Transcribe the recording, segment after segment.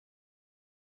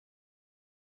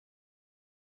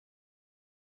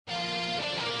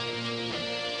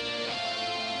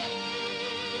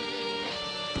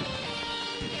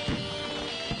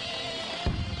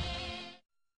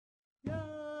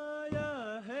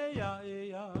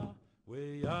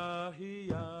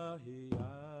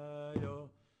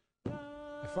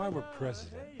If I were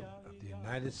president of the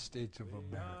United States of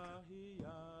America,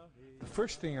 the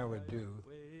first thing I would do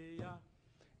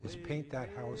is paint that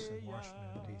house in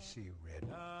Washington, D.C. red.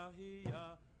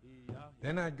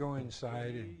 Then I'd go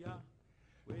inside and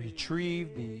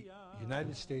retrieve the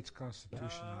United States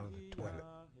Constitution out of the toilet.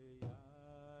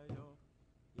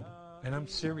 And I'm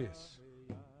serious,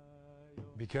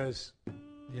 because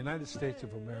the United States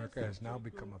of America has now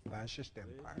become a fascist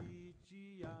empire,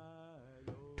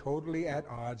 totally at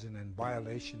odds and in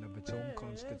violation of its own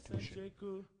constitution.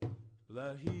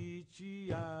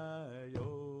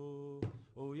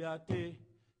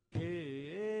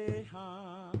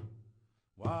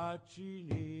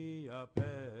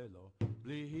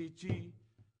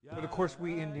 But of course,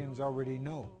 we Indians already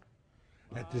know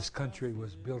that this country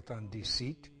was built on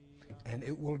deceit, and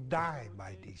it will die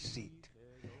by deceit.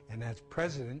 And as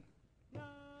president,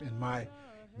 in my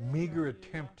meager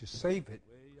attempt to save it,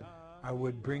 I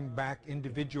would bring back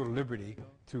individual liberty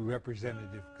through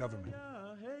representative government.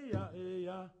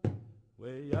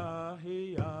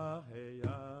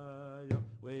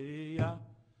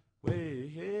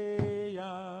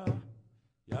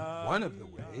 One of the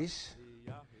ways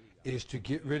is to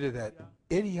get rid of that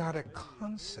idiotic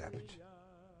concept.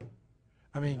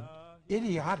 I mean,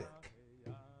 idiotic.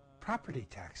 Property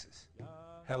taxes.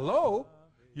 Hello?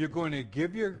 You're going to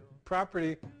give your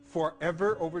property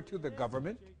forever over to the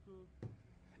government,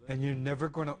 and you're never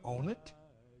going to own it?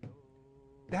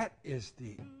 That is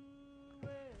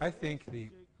I think, the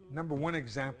number one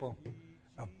example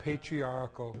of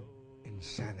patriarchal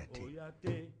insanity.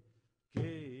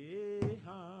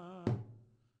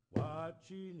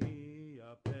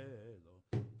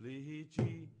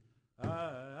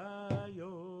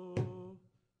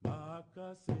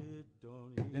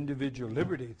 Individual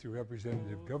liberty through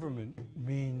representative government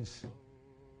means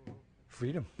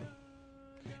freedom.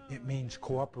 It means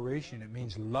cooperation. It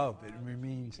means love. It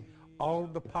means all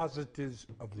the positives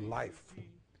of life.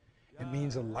 It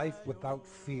means a life without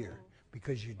fear,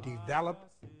 because you develop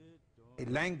a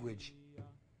language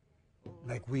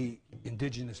like we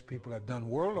indigenous people have done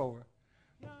world over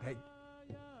that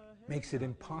makes it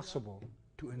impossible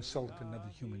to insult another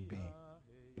human being.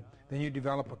 Then you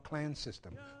develop a clan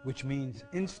system, which means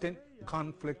instant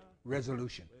conflict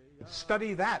resolution.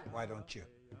 Study that, why don't you?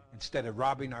 Instead of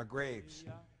robbing our graves.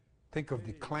 Think of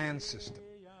the clan system.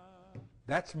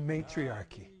 That's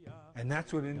matriarchy. And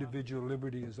that's what individual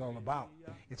liberty is all about.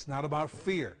 It's not about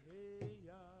fear.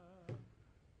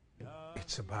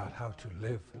 It's about how to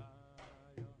live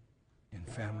in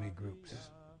family groups.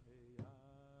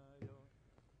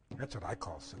 That's what I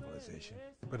call civilization.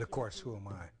 But of course, who am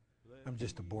I? I'm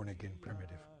just a born-again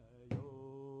primitive.